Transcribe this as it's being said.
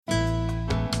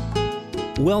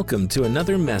Welcome to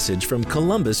another message from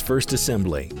Columbus First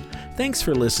Assembly. Thanks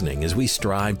for listening as we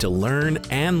strive to learn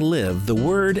and live the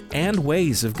Word and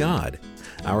ways of God.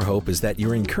 Our hope is that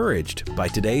you're encouraged by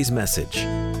today's message.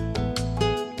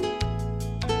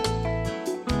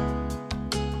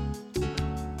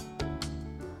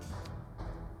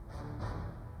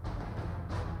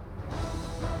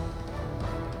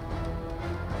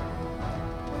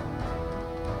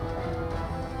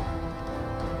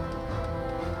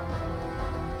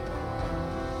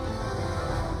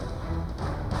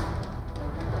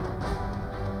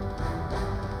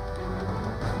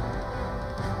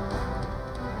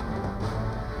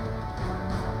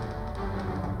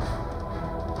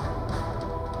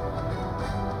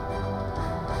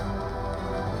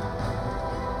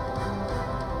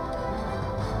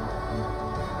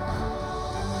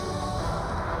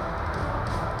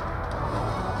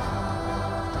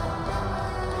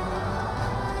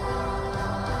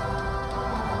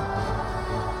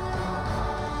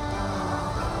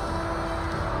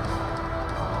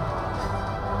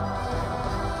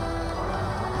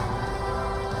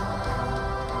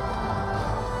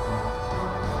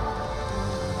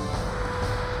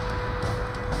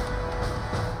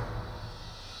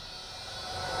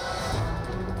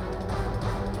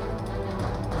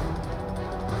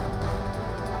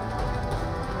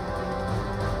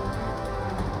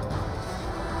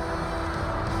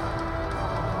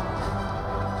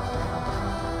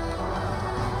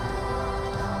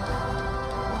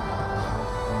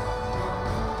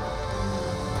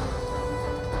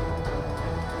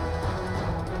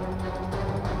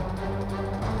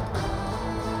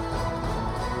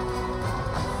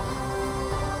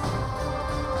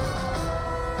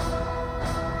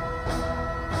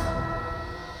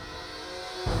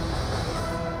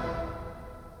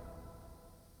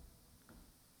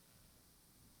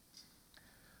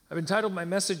 I've entitled my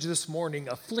message this morning,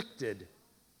 Afflicted.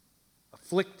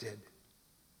 Afflicted.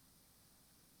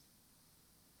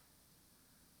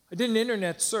 I did an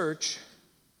internet search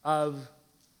of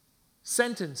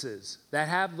sentences that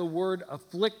have the word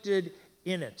afflicted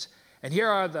in it. And here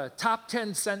are the top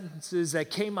 10 sentences that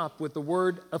came up with the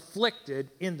word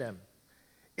afflicted in them.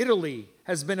 Italy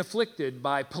has been afflicted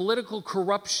by political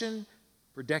corruption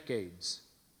for decades.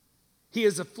 He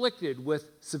is afflicted with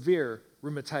severe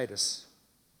rheumatitis.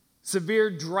 Severe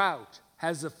drought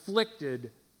has afflicted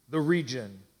the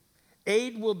region.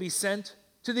 Aid will be sent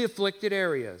to the afflicted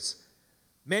areas.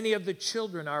 Many of the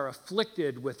children are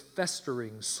afflicted with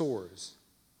festering sores.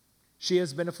 She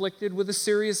has been afflicted with a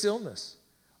serious illness.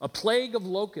 A plague of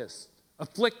locusts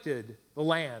afflicted the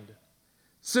land.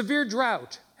 Severe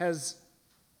drought has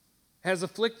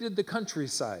afflicted the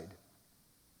countryside.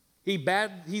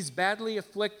 He's badly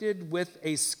afflicted with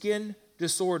a skin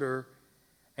disorder,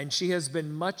 and she has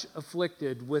been much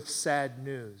afflicted with sad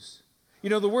news. You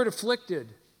know, the word afflicted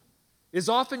is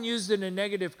often used in a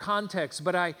negative context,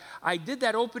 but I did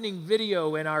that opening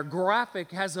video, and our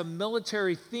graphic has a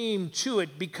military theme to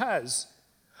it because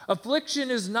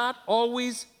affliction is not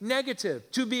always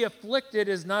negative. To be afflicted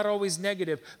is not always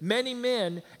negative. Many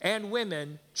men and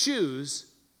women choose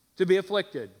to be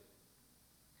afflicted.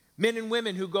 Men and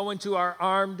women who go into our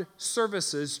armed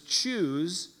services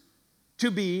choose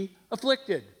to be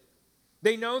afflicted.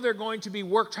 They know they're going to be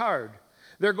worked hard.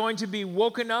 They're going to be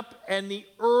woken up in the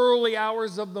early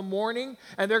hours of the morning,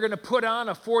 and they're going to put on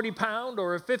a 40-pound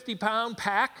or a 50-pound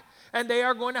pack, and they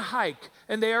are going to hike,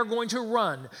 and they are going to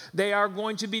run. They are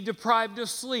going to be deprived of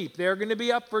sleep. They're going to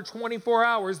be up for 24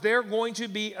 hours. They're going to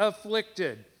be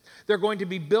afflicted. They're going to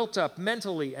be built up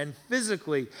mentally and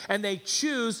physically, and they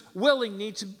choose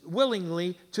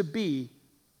willingly to be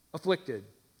afflicted.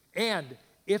 And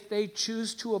if they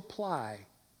choose to apply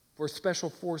for special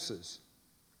forces,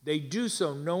 they do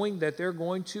so knowing that they're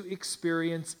going to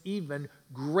experience even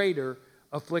greater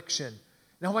affliction.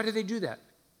 Now, why do they do that?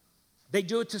 They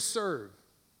do it to serve.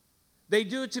 They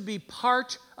do it to be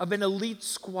part of an elite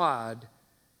squad.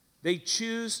 They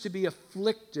choose to be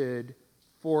afflicted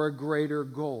for a greater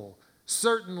goal.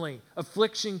 Certainly,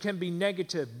 affliction can be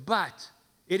negative, but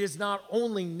it is not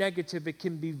only negative, it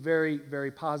can be very,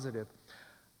 very positive.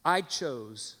 I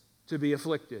chose to be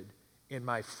afflicted in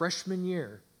my freshman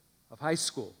year of high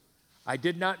school. I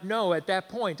did not know at that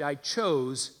point I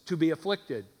chose to be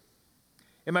afflicted.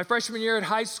 In my freshman year at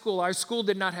high school, our school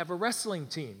did not have a wrestling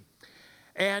team,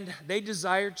 and they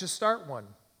desired to start one.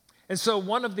 And so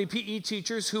one of the PE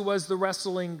teachers who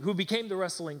became the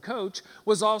wrestling coach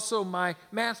was also my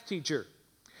math teacher.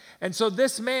 And so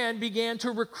this man began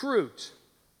to recruit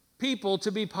people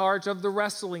to be part of the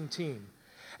wrestling team.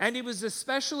 And he was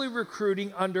especially recruiting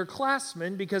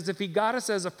underclassmen because if he got us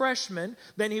as a freshman,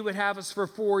 then he would have us for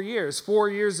 4 years. 4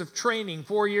 years of training,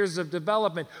 4 years of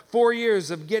development, 4 years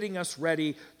of getting us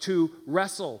ready to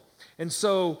wrestle. And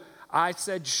so I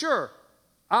said, sure,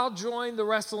 I'll join the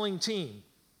wrestling team.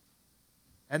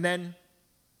 And then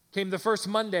came the first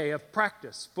Monday of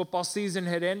practice. Football season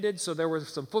had ended, so there were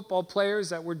some football players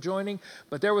that were joining,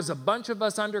 but there was a bunch of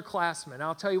us underclassmen.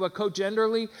 I'll tell you what, Coach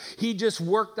Enderly, he just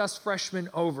worked us freshmen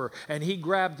over, and he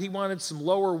wanted some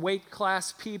lower weight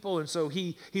class people, and so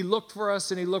he looked for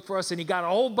us, and he got a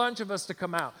whole bunch of us to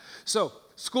come out. So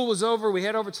school was over, we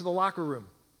head over to the locker room,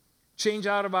 change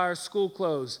out of our school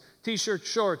clothes, t-shirt,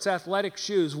 shorts, athletic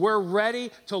shoes. We're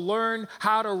ready to learn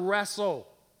how to wrestle.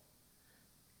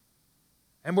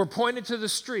 And we're pointed to the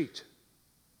street.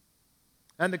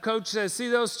 And the coach says, see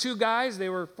those two guys? They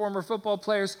were former football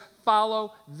players.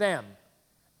 Follow them.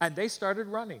 And they started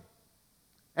running.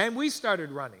 And we started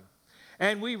running.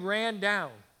 And we ran down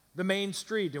the main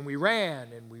street. And we ran,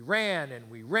 and we ran, and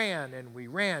we ran, and we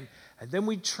ran. And then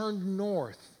we turned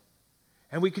north.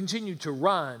 And we continued to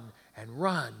run, and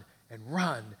run, and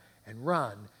run, and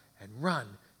run, and run.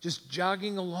 Just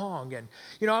jogging along. And,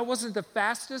 I wasn't the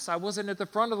fastest. I wasn't at the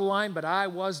front of the line, but I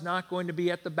was not going to be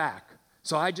at the back.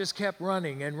 So I just kept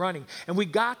running and running. And we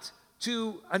got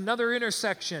to another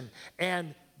intersection,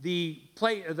 and the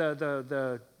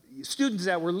students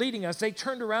that were leading us, they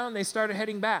turned around, they started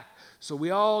heading back. So we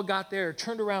all got there,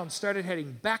 turned around, started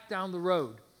heading back down the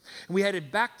road. And we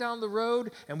headed back down the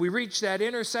road, and we reached that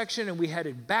intersection, and we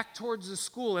headed back towards the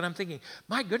school. And I'm thinking,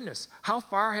 my goodness, how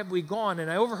far have we gone?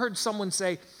 And I overheard someone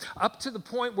say, up to the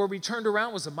point where we turned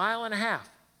around was 1.5 miles.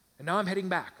 And now I'm heading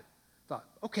back. Thought,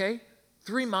 okay,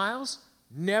 3 miles?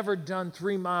 Never done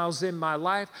 3 miles in my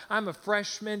life. I'm a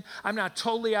freshman. I'm not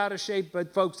totally out of shape,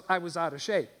 but folks, I was out of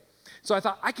shape. So I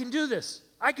thought, I can do this.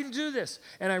 I can do this.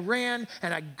 And I ran,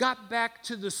 and I got back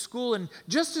to the school, and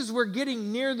just as we're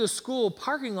getting near the school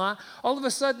parking lot, all of a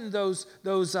sudden those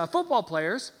football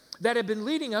players that had been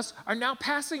leading us are now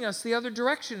passing us the other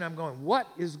direction. I'm going, what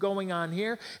is going on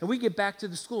here? And we get back to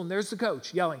the school, and there's the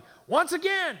coach yelling, once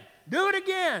again, do it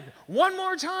again, one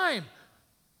more time.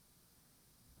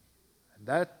 And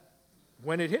that,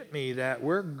 when it hit me that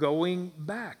we're going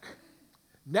back.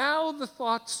 Now the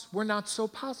thoughts were not so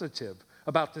positive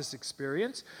about this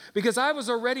experience because I was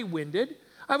already winded.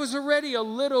 I was already a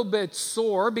little bit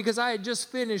sore because I had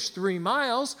just finished 3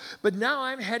 miles, but now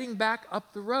I'm heading back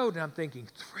up the road and I'm thinking,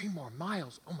 3 more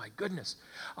miles? Oh my goodness.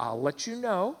 I'll let you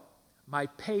know, my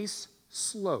pace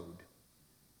slowed.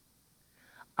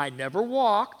 I never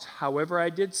walked. However,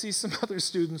 I did see some other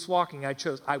students walking.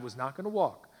 I was not going to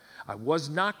walk. I was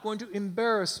not going to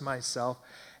embarrass myself.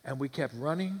 And we kept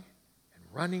running and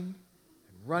running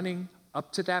and running.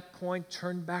 Up to that point,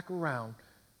 turned back around.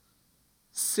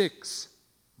 6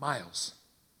 miles.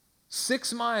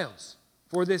 6 miles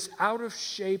for this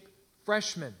out-of-shape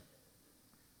freshman.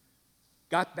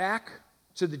 Got back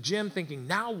to the gym thinking,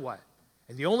 now what?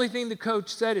 And the only thing the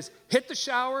coach said is, hit the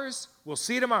showers, we'll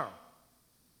see you tomorrow.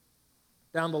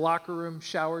 Down the locker room,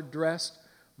 showered, dressed.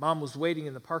 Mom was waiting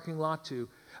in the parking lot to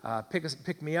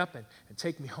pick me up and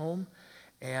take me home.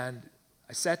 And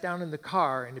I sat down in the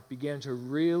car, and it began to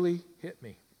really hit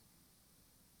me.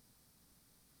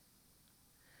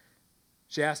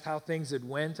 She asked how things had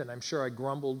went, and I'm sure I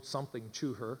grumbled something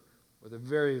to her with a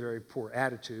very, very poor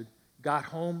attitude. Got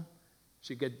home,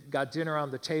 she got dinner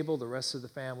on the table. The rest of the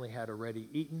family had already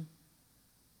eaten.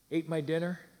 Ate my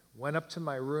dinner, went up to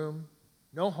my room.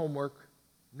 No homework,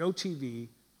 no TV,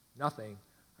 nothing.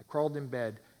 I crawled in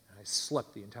bed, and I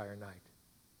slept the entire night.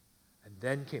 And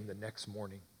then came the next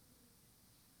morning.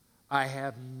 I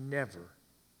have never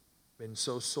been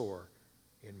so sore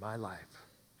in my life.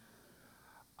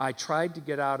 I tried to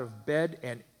get out of bed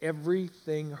and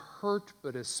everything hurt,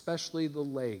 but especially the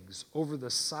legs. Over the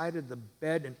side of the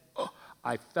bed, and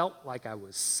I felt like I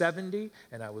was 70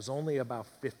 and I was only about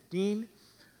 15.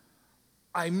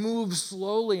 I moved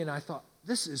slowly and I thought,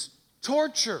 this is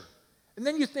torture. And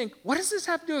then you think, what does this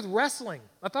have to do with wrestling?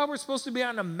 I thought we're supposed to be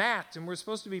on a mat and we're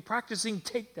supposed to be practicing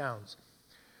takedowns.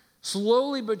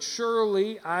 Slowly but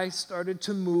surely, I started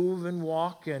to move and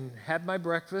walk and had my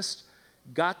breakfast,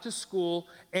 got to school,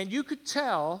 and you could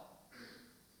tell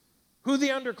who the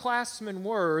underclassmen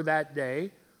were that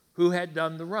day who had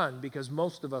done the run because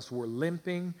most of us were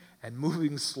limping and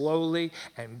moving slowly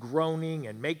and groaning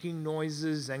and making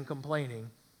noises and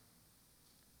complaining.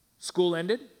 School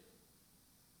ended,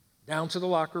 down to the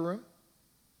locker room,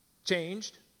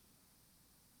 changed,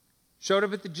 showed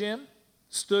up at the gym,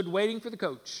 stood waiting for the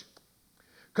coach.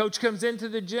 Coach comes into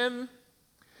the gym,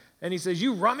 and he says,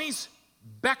 you rummies,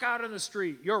 back out on the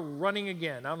street. You're running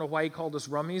again. I don't know why he called us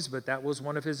rummies, but that was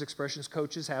one of his expressions.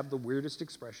 Coaches have the weirdest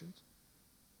expressions.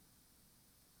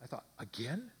 I thought,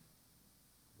 again?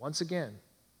 Once again,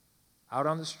 out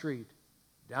on the street,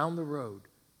 down the road,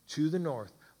 to the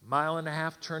north, mile and a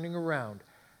half turning around.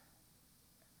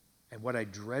 And what I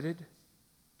dreaded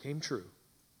came true.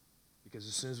 Because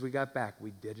as soon as we got back,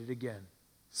 we did it again.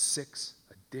 6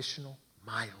 additional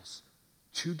miles,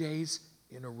 2 days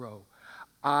in a row.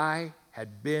 I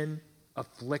had been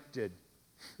afflicted.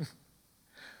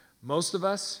 Most of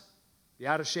us, the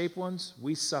out-of-shape ones,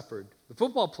 we suffered. The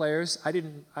football players,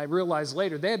 I realized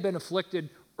later, they had been afflicted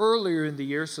earlier in the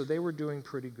year, so they were doing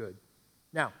pretty good.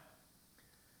 Now,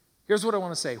 here's what I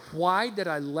want to say. Why did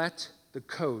I let the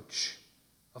coach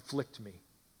afflict me?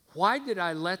 Why did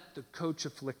I let the coach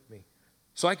afflict me?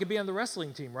 So I could be on the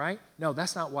wrestling team, right? No,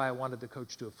 that's not why I wanted the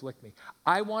coach to afflict me.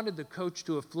 I wanted the coach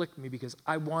to afflict me because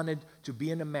I wanted to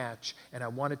be in a match and I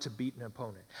wanted to beat an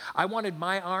opponent. I wanted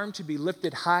my arm to be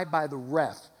lifted high by the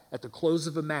ref at the close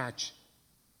of a match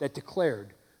that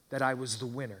declared that I was the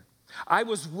winner. I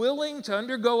was willing to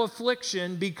undergo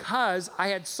affliction because I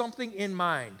had something in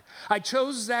mind. I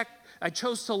chose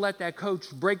to let that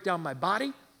coach break down my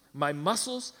body, my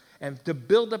muscles, and to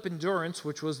build up endurance,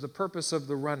 which was the purpose of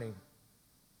the running.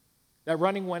 That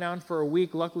running went on for a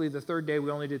week. Luckily, the third day,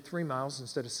 we only did 3 miles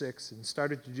instead of 6 and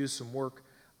started to do some work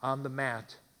on the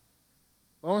mat.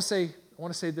 I want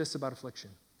to say this about affliction.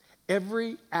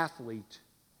 Every athlete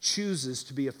chooses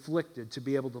to be afflicted to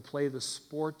be able to play the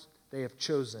sport they have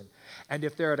chosen. And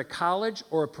if they're at a college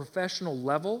or a professional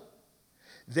level,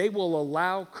 they will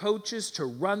allow coaches to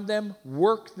run them,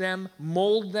 work them,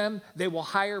 mold them. They will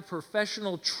hire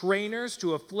professional trainers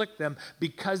to afflict them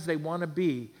because they want to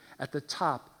be at the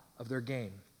top of their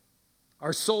game.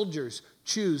 Our soldiers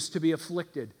choose to be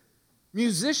afflicted.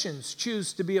 Musicians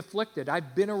choose to be afflicted.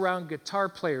 I've been around guitar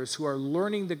players who are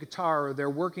learning the guitar or they're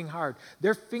working hard.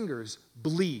 Their fingers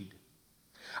bleed.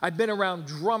 I've been around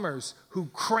drummers who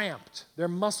cramped, their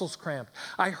muscles cramped.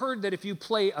 I heard that if you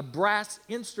play a brass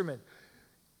instrument,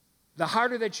 the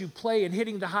harder that you play in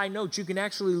hitting the high notes, you can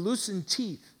actually loosen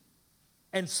teeth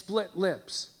and split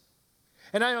lips.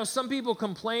 And I know some people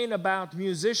complain about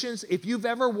musicians. If you've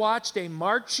ever watched a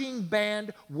marching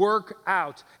band work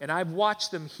out, and I've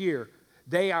watched them here,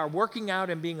 they are working out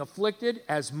and being afflicted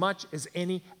as much as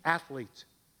any athlete,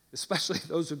 especially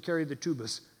those who carry the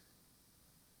tubas.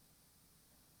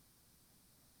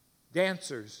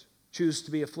 Dancers choose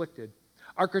to be afflicted.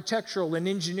 Architectural and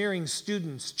engineering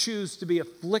students choose to be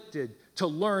afflicted to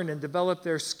learn and develop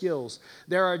their skills.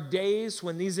 There are days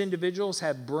when these individuals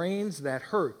have brains that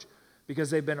hurt because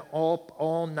they've been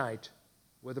all night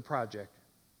with a project.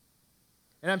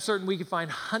 And I'm certain we can find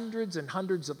hundreds and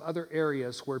hundreds of other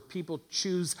areas where people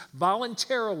choose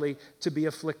voluntarily to be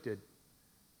afflicted.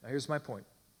 Now here's my point.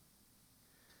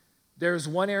 There's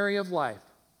one area of life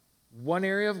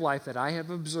that I have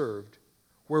observed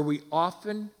where we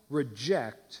often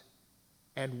reject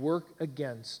and work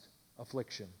against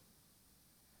affliction.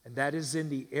 And that is in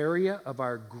the area of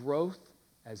our growth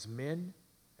as men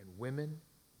and women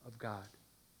of God.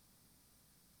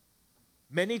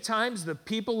 Many times the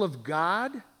people of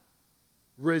God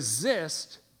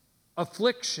resist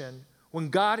affliction when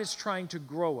God is trying to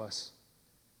grow us.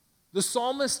 The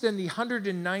psalmist in the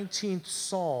 119th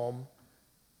Psalm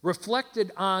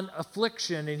reflected on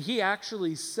affliction, and he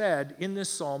actually said in this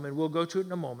psalm, and we'll go to it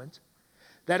in a moment,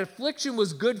 that affliction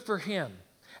was good for him.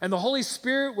 And the Holy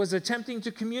Spirit was attempting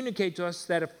to communicate to us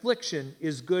that affliction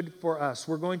is good for us.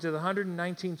 We're going to the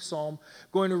 119th Psalm,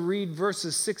 going to read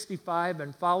verses 65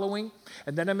 and following,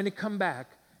 and then I'm going to come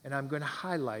back and I'm going to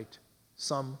highlight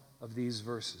some of these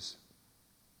verses.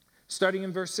 Starting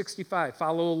in verse 65,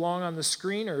 follow along on the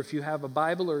screen, or if you have a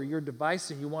Bible or your device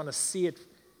and you want to see it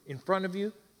in front of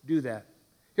you, do that.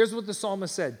 Here's what the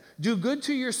psalmist said. Do good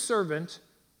to your servant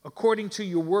according to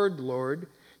your word, Lord.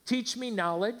 Teach me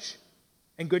knowledge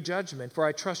and good judgment, for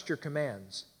I trust your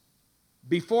commands.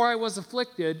 Before I was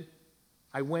afflicted,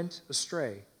 I went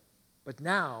astray, but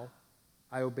now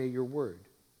I obey your word.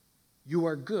 You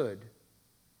are good,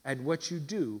 and what you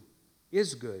do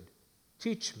is good.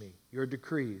 Teach me your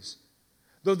decrees.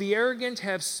 Though the arrogant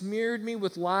have smeared me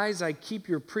with lies, I keep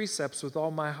your precepts with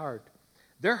all my heart.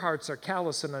 Their hearts are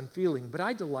callous and unfeeling, but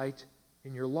I delight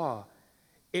in your law.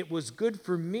 It was good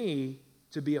for me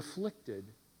to be afflicted,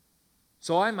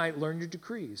 so I might learn your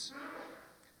decrees.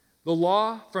 The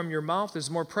law from your mouth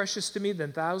is more precious to me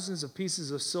than thousands of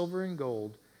pieces of silver and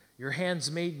gold. Your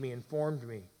hands made me and formed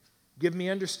me. Give me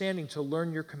understanding to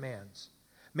learn your commands.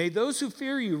 May those who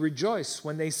fear you rejoice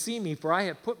when they see me, for I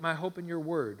have put my hope in your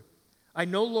word. I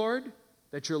know, Lord,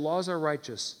 that your laws are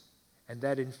righteous, and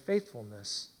that in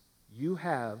faithfulness you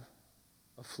have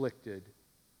afflicted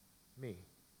me.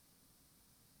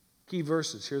 Key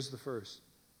verses. Here's the first.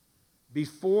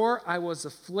 Before I was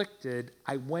afflicted,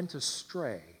 I went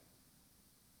astray.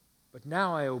 But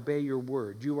now I obey your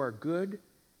word. You are good,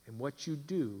 and what you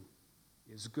do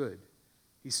is good.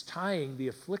 He's tying the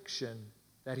affliction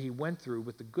that he went through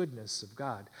with the goodness of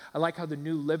God. I like how the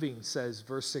New Living says,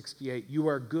 verse 68, you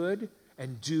are good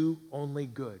and do only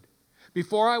good.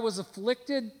 Before I was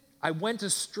afflicted, I went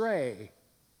astray,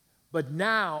 but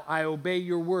now I obey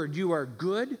your word. You are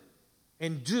good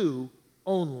and do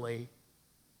only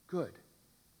good.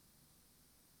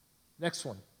 Next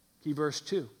one, key verse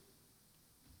 2.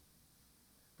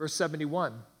 Verse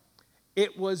 71,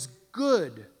 it was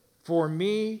good for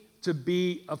me to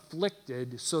be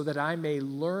afflicted so that I may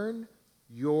learn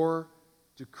your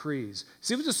decrees.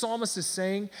 See what the psalmist is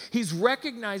saying? He's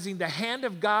recognizing the hand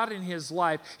of God in his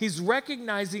life. He's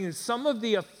recognizing that some of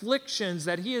the afflictions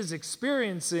that he is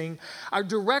experiencing are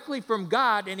directly from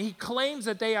God, and he claims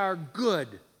that they are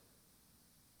good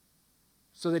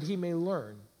so that he may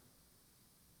learn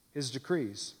his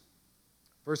decrees.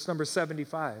 Verse number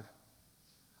 75.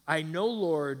 I know,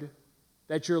 Lord,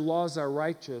 that your laws are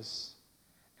righteous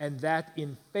and that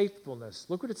in faithfulness,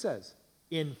 look what it says,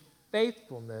 in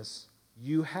faithfulness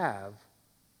you have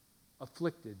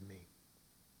afflicted me.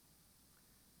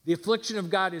 The affliction of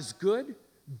God is good.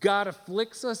 God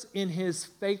afflicts us in his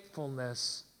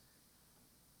faithfulness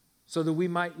so that we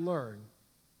might learn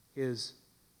his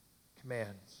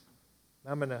commands.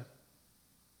 I'm going to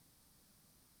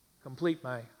complete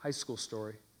my high school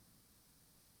story.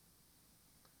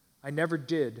 I never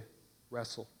did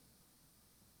wrestle.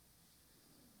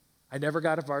 I never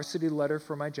got a varsity letter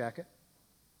for my jacket.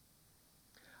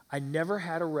 I never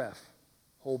had a ref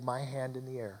hold my hand in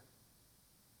the air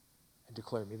and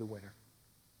declare me the winner.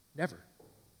 Never.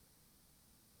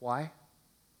 Why?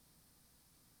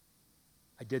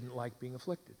 I didn't like being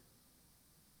afflicted.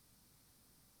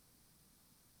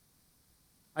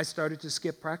 I started to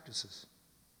skip practices.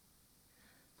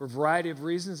 For a variety of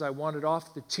reasons, I wanted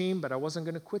off the team, but I wasn't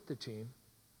going to quit the team.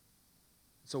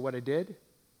 So what I did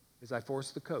is I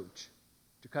forced the coach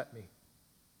to cut me.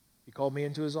 He called me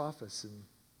into his office and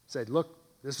said, look,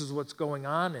 this is what's going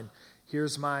on, and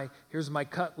here's my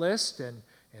cut list, and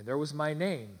there was my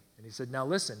name. And he said, now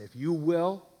listen, if you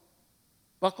will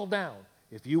buckle down,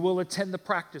 if you will attend the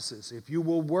practices, if you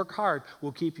will work hard,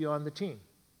 we'll keep you on the team.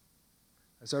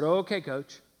 I said, oh, okay,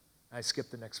 coach. I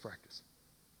skipped the next practice.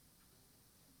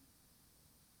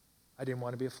 I didn't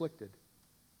want to be afflicted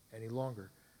any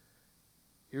longer.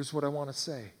 Here's what I want to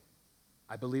say.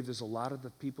 I believe there's a lot of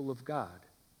the people of God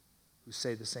who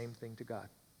say the same thing to God.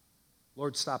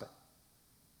 Lord, stop it.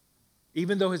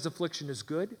 Even though his affliction is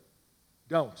good,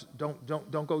 don't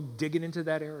go digging into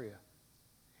that area.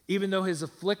 Even though his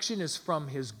affliction is from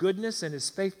his goodness and his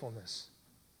faithfulness.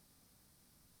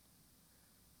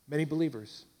 Many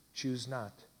believers choose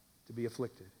not to be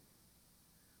afflicted.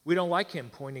 We don't like him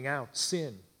pointing out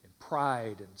sin and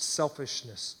pride and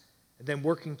selfishness and then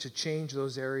working to change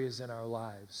those areas in our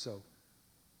lives. So,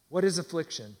 what is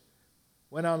affliction?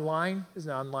 When online, isn't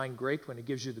online great when it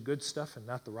gives you the good stuff and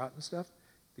not the rotten stuff?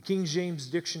 The King James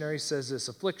Dictionary says this: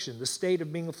 affliction, the state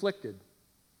of being afflicted,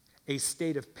 a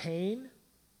state of pain,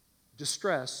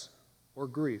 distress, or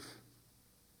grief.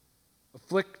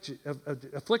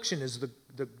 Affliction is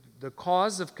the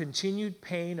cause of continued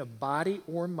pain of body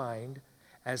or mind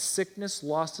as sickness,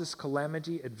 losses,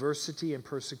 calamity, adversity, and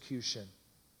persecution.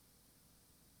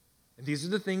 And these are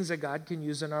the things that God can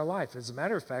use in our life. As a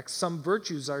matter of fact, some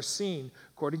virtues are seen,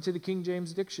 according to the King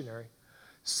James Dictionary,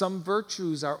 some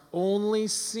virtues are only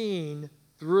seen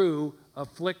through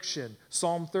affliction.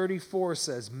 Psalm 34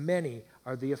 says, many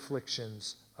are the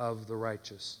afflictions of the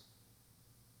righteous.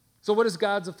 So what does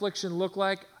God's affliction look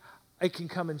like? It can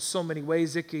come in so many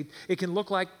ways. It can look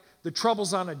like the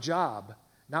troubles on a job,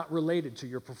 not related to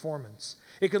your performance.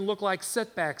 It can look like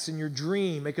setbacks in your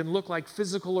dream. It can look like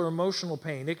physical or emotional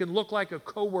pain. It can look like a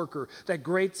coworker that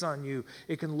grates on you.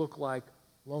 It can look like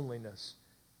loneliness.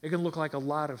 It can look like a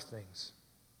lot of things.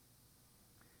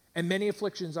 And many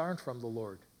afflictions aren't from the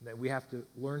Lord that we have to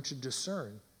learn to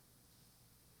discern.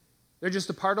 They're just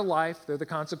a part of life. They're the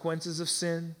consequences of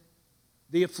sin.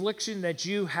 The affliction that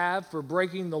you have for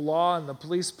breaking the law and the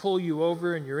police pull you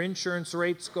over and your insurance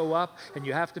rates go up and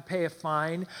you have to pay a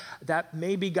fine, that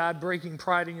may be God breaking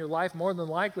pride in your life. More than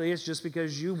likely, it's just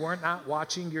because you weren't not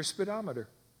watching your speedometer.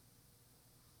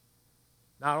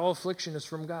 Not all affliction is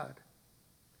from God.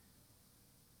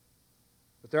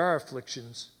 But there are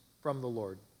afflictions from the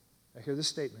Lord. Now hear this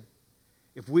statement.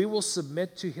 If we will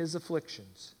submit to his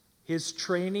afflictions, His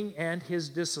training and His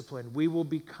discipline, we will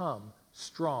become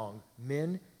strong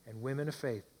men and women of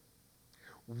faith.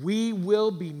 We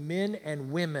will be men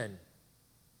and women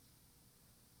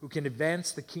who can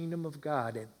advance the kingdom of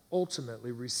God and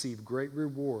ultimately receive great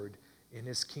reward in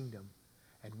His kingdom.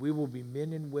 And we will be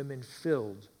men and women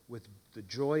filled with the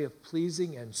joy of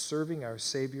pleasing and serving our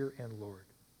Savior and Lord.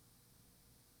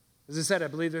 As I said, I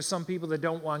believe there's some people that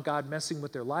don't want God messing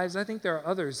with their lives. I think there are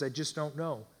others that just don't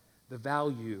know the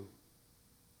value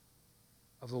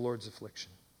of the Lord's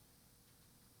affliction.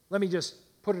 Let me just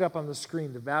put it up on the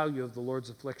screen, the value of the Lord's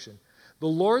affliction. The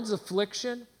Lord's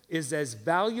affliction is as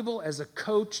valuable as a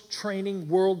coach training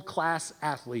world-class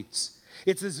athletes.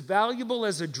 It's as valuable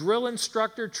as a drill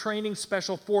instructor training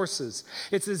special forces.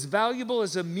 It's as valuable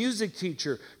as a music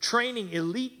teacher training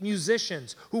elite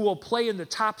musicians who will play in the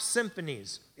top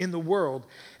symphonies in the world.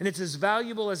 And it's as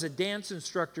valuable as a dance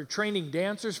instructor training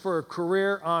dancers for a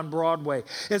career on Broadway.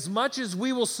 As much as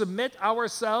we will submit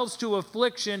ourselves to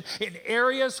affliction in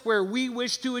areas where we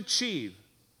wish to achieve,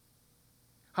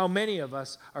 how many of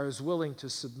us are as willing to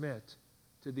submit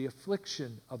to the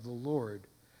affliction of the Lord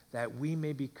that we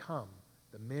may become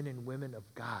the men and women of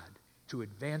God to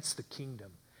advance the kingdom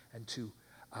and to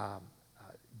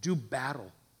do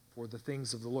battle for the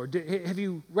things of the Lord? Have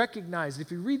you recognized, if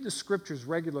you read the scriptures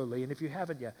regularly, and if you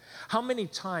haven't yet, how many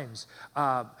times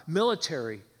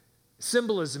military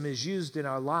symbolism is used in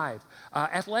our life?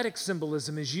 Athletic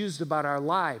symbolism is used about our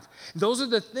life. Those are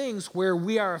the things where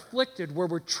we are afflicted, where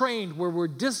we're trained, where we're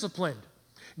disciplined.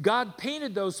 God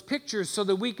painted those pictures so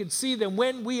that we could see them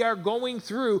when we are going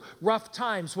through rough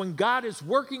times. When God is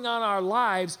working on our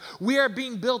lives, we are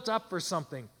being built up for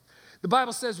something. The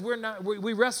Bible says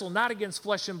we wrestle not against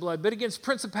flesh and blood, but against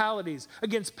principalities,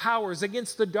 against powers,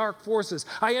 against the dark forces.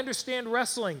 I understand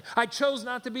wrestling. I chose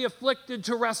not to be afflicted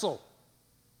to wrestle.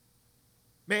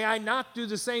 May I not do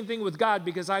the same thing with God,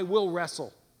 because I will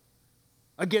wrestle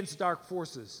against dark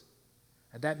forces.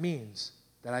 And that means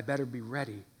that I better be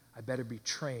ready. I better be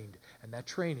trained, and that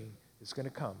training is going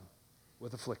to come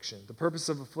with affliction. The purpose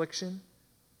of affliction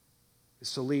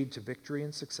is to lead to victory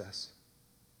and success.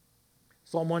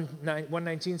 Psalm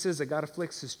 119 says that God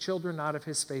afflicts His children out of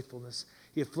His faithfulness.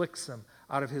 He afflicts them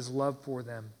out of His love for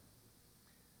them.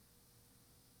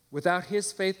 Without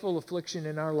His faithful affliction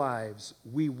in our lives,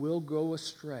 we will go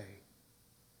astray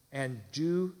and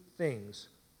do things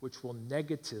which will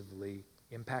negatively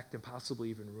impact and possibly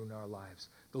even ruin our lives.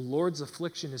 The Lord's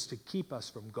affliction is to keep us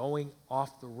from going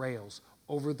off the rails,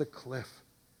 over the cliff.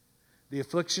 The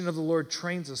affliction of the Lord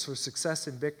trains us for success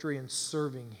and victory in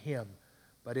serving Him.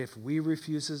 But if we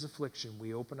refuse His affliction,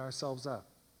 we open ourselves up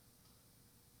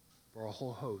for a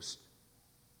whole host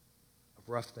of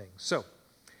rough things. So,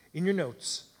 in your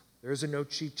notes, there's a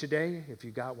note sheet today, if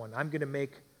you got one. I'm going to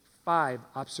make 5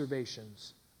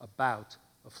 observations about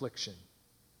affliction.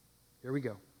 Here we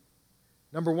go.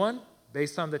 Number 1,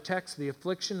 based on the text, the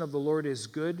affliction of the Lord is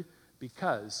good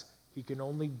because He can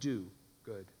only do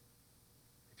good.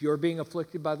 If you're being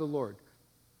afflicted by the Lord,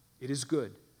 it is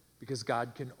good because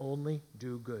God can only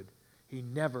do good. He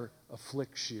never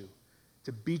afflicts you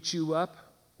to beat you up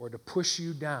or to push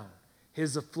you down.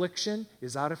 His affliction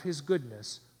is out of His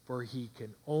goodness, for He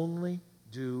can only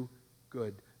do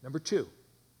good. Number 2,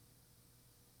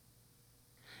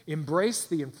 embrace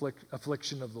the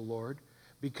affliction of the Lord,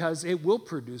 because it will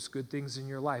produce good things in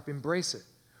your life. Embrace it.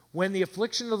 When the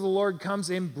affliction of the Lord comes,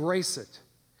 embrace it.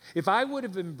 If I would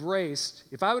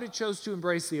have chose to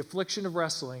embrace the affliction of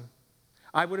wrestling,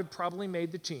 I would have probably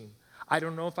made the team. I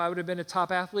don't know if I would have been a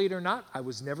top athlete or not. I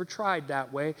was never tried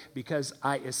that way because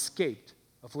I escaped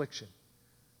affliction.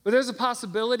 But there's a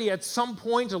possibility at some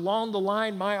point along the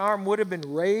line, my arm would have been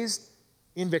raised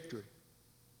in victory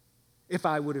if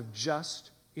I would have just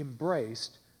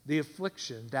embraced the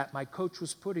affliction that my coach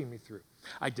was putting me through.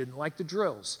 I didn't like the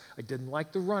drills. I didn't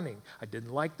like the running. I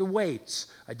didn't like the weights.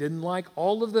 I didn't like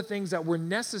all of the things that were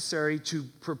necessary to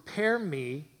prepare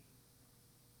me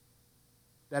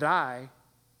that I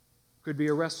could be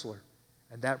a wrestler.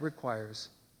 And that requires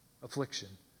affliction.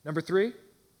 Number 3,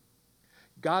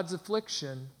 God's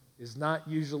affliction is not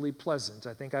usually pleasant.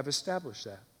 I think I've established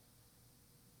that.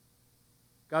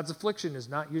 God's affliction is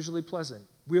not usually pleasant.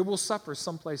 We will suffer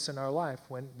someplace in our life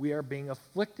when we are being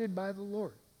afflicted by the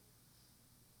Lord.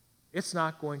 It's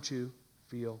not going to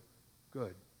feel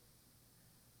good.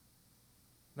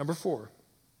 Number 4,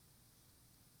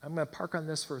 I'm going to park on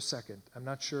this for a second. I'm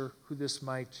not sure who this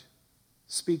might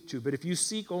speak to, but if you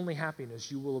seek only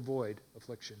happiness, you will avoid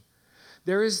affliction.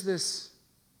 There is this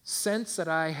sense that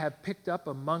I have picked up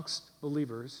amongst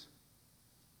believers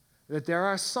that there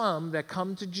are some that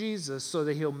come to Jesus so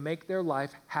that He'll make their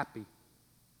life happy.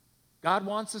 God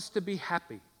wants us to be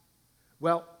happy.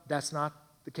 Well, that's not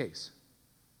the case.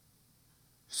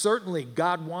 Certainly,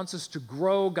 God wants us to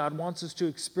grow. God wants us to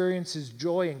experience His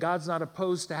joy, and God's not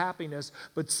opposed to happiness.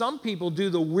 But some people do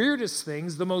the weirdest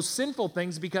things, the most sinful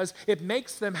things, because it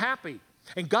makes them happy.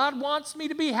 And God wants me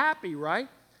to be happy, right?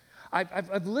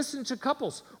 I've listened to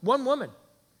couples. One woman,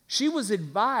 she was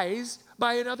advised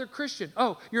by another Christian,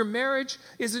 oh, your marriage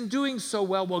isn't doing so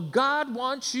well. Well, God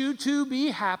wants you to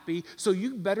be happy, so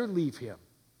you better leave him.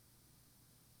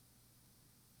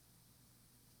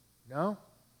 No?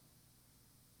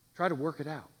 Try to work it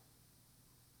out.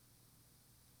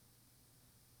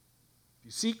 If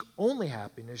you seek only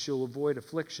happiness, you'll avoid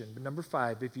affliction. But number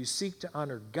 5, if you seek to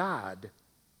honor God,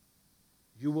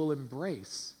 you will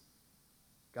embrace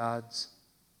God's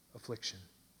affliction.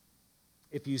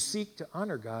 If you seek to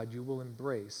honor God, you will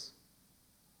embrace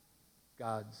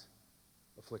God's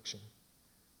affliction.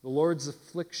 The Lord's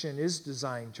affliction is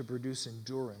designed to produce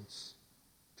endurance,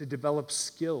 to develop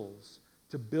skills,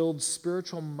 to build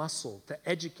spiritual muscle, to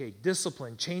educate,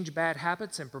 discipline, change bad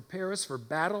habits, and prepare us for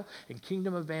battle and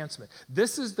kingdom advancement.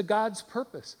 This is the God's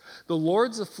purpose. The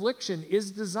Lord's affliction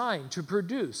is designed to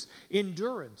produce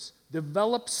endurance,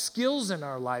 develop skills in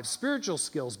our lives, spiritual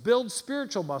skills, build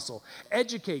spiritual muscle,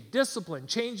 educate, discipline,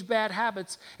 change bad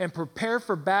habits, and prepare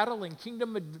for battle and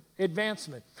kingdom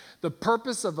advancement. The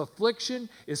purpose of affliction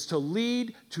is to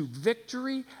lead to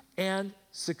victory and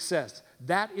success.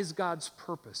 That is God's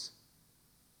purpose.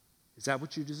 Is that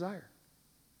what you desire?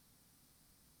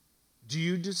 Do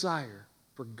you desire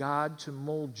for God to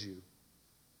mold you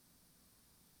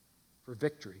for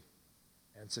victory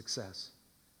and success?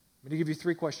 I'm going to give you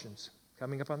 3 questions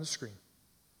coming up on the screen.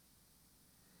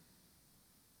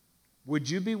 Would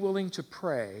you be willing to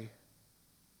pray?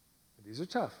 These are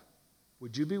tough.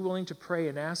 Would you be willing to pray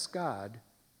and ask God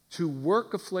to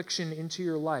work affliction into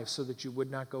your life so that you would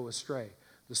not go astray?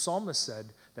 The psalmist said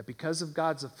that because of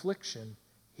God's affliction,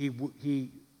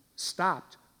 he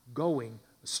stopped going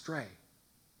astray.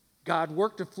 God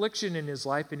worked affliction in his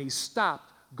life and he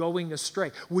stopped going astray.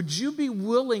 Would you be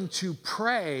willing to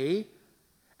pray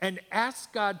and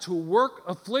ask God to work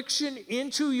affliction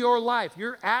into your life?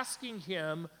 You're asking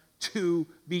him to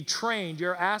be trained.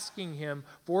 You're asking him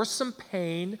for some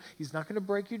pain. He's not going to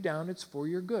break you down. It's for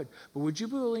your good. But would you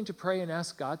be willing to pray and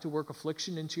ask God to work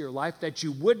affliction into your life that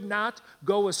you would not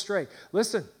go astray?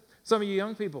 Listen, some of you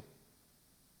young people,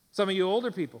 some of you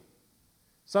older people,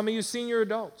 some of you senior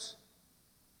adults,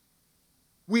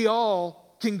 we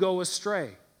all can go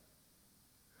astray.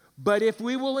 But if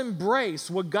we will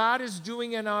embrace what God is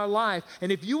doing in our life,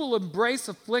 and if you will embrace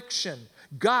affliction,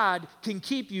 God can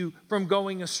keep you from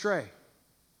going astray.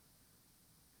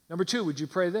 Number 2, would you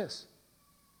pray this?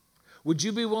 Would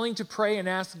you be willing to pray and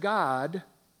ask God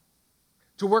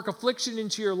to work affliction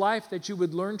into your life that you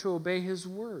would learn to obey his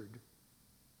word?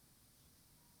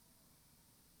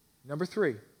 Number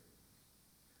 3,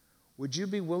 would you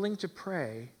be willing to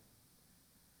pray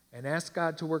and ask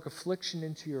God to work affliction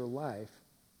into your life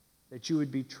that you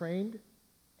would be trained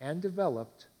and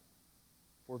developed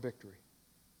for victory?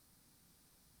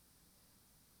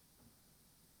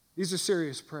 These are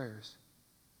serious prayers,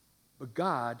 but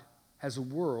God has a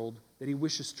world that he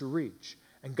wishes to reach,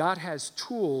 and God has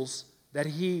tools that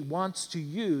he wants to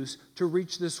use to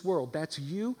reach this world. That's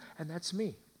you and that's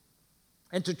me.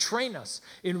 And to train us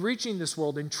in reaching this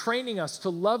world, in training us to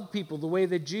love people the way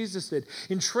that Jesus did,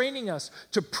 in training us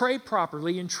to pray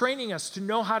properly, in training us to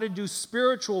know how to do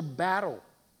spiritual battle.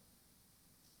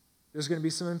 There's going to be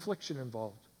some infliction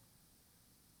involved.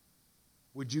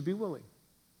 Would you be willing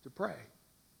to pray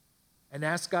and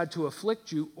ask God to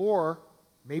afflict you, or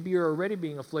maybe you're already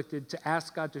being afflicted, to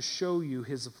ask God to show you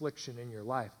his affliction in your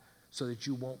life so that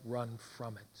you won't run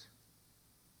from it?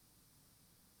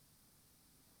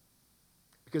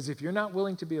 Because if you're not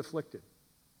willing to be afflicted,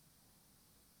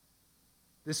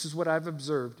 this is what I've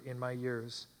observed in my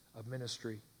years of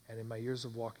ministry and in my years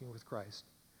of walking with Christ.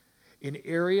 In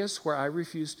areas where I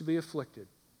refused to be afflicted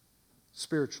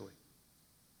spiritually,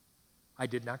 I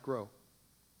did not grow.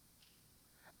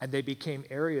 And they became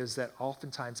areas that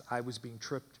oftentimes I was being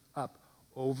tripped up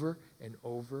over and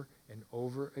over and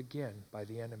over again by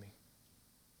the enemy.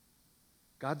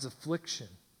 God's affliction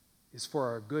is for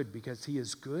our good because he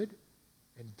is good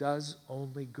and does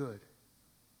only good.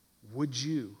 Would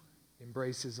you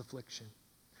embrace his affliction?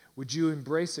 Would you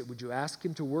embrace it? Would you ask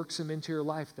him to work some into your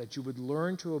life that you would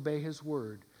learn to obey his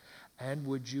word? And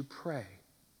would you pray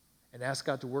and ask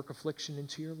God to work affliction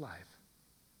into your life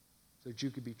so that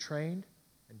you could be trained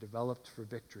and developed for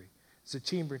victory? As the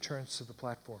team returns to the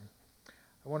platform,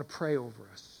 I want to pray over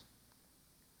us.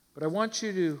 But I want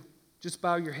you to just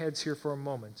bow your heads here for a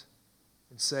moment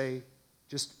and say,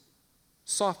 just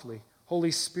softly,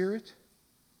 Holy Spirit,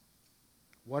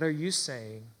 what are you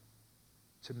saying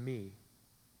to me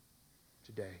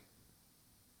today?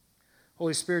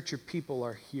 Holy Spirit, your people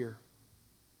are here.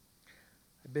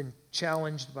 I've been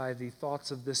challenged by the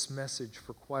thoughts of this message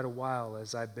for quite a while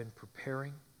as I've been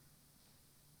preparing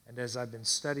and as I've been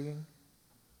studying.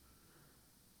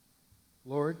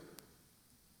 Lord,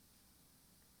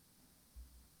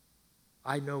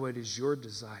 I know it is your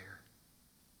desire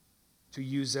to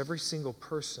use every single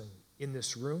person in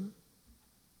this room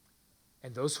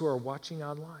and those who are watching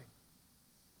online.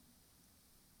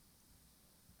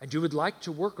 And you would like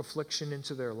to work affliction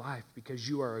into their life because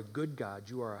you are a good God.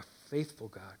 You are a faithful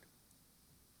God.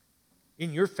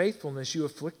 In your faithfulness, you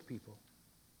afflict people.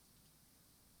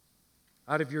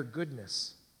 Out of your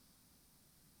goodness,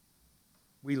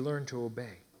 we learn to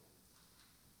obey.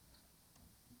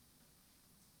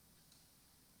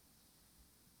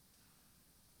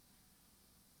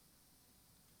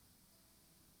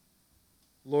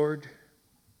 Lord,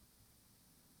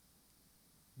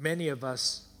 many of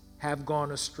us have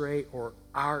gone astray or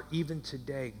are even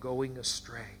today going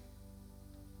astray.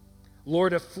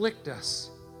 Lord, afflict us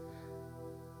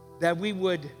that we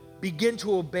would begin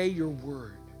to obey your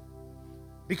word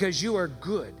because you are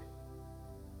good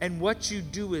and what you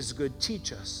do is good.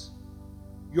 Teach us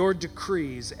your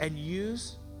decrees and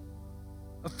use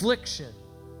affliction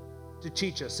to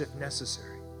teach us if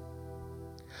necessary.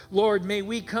 Lord, may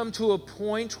we come to a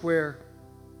point where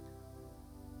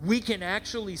we can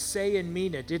actually say and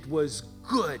mean it. It was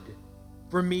good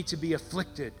for me to be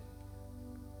afflicted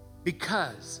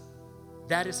because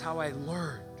that is how I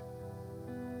learned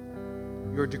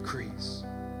your decrees.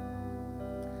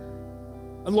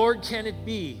 And Lord, can it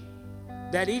be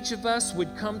that each of us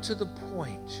would come to the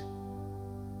point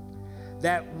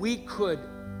that we could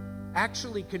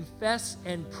actually confess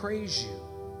and praise you,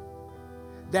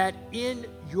 that in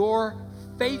your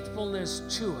faithfulness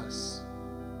to us,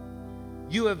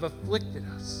 you have afflicted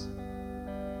us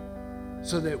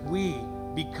so that we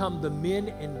become the men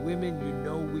and women you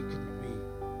know we can be.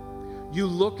 You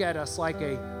look at us like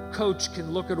a coach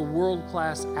can look at a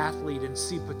world-class athlete and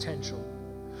see potential.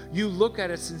 You look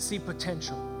at us and see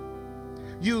potential.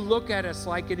 You look at us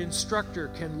like an instructor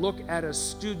can look at a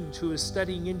student who is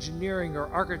studying engineering or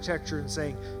architecture and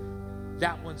saying,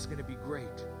 that one's going to be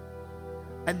great.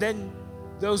 And then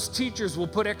those teachers will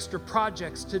put extra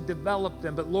projects to develop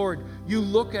them. But Lord, you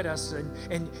look at us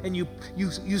and you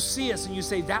see us and you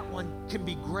say, that one can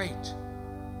be great.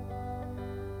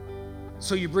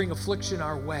 So you bring affliction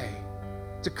our way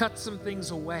to cut some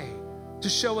things away, to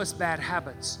show us bad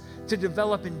habits, to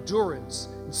develop endurance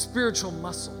and spiritual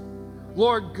muscle.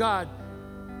 Lord God,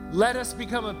 let us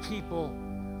become a people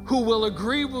who will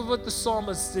agree with what the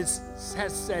psalmist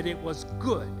has said. It was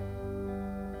good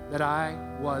that I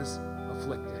was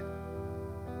afflicted.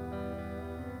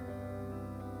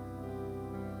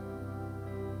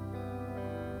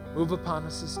 Move upon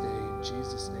us this day. In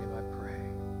Jesus' name I pray.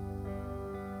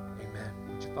 Amen.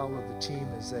 Would you follow the team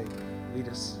as they lead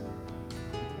us?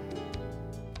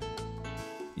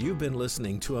 You've been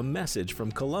listening to a message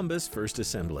from Columbus First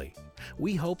Assembly.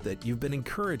 We hope that you've been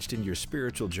encouraged in your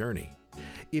spiritual journey.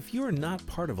 If you are not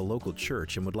part of a local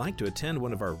church and would like to attend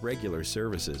one of our regular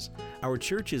services, our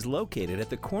church is located at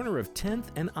the corner of 10th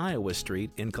and Iowa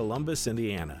Street in Columbus,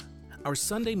 Indiana. Our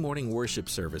Sunday morning worship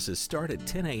services start at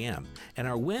 10 a.m. and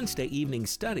our Wednesday evening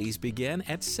studies begin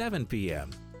at 7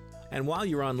 p.m. And while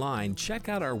you're online, check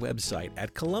out our website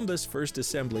at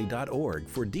columbusfirstassembly.org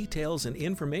for details and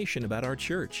information about our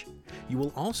church. You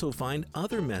will also find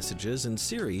other messages and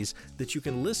series that you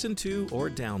can listen to or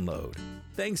download.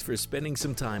 Thanks for spending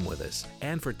some time with us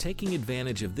and for taking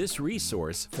advantage of this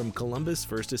resource from Columbus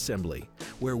First Assembly,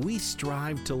 where we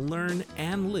strive to learn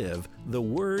and live the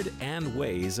Word and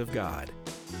ways of God.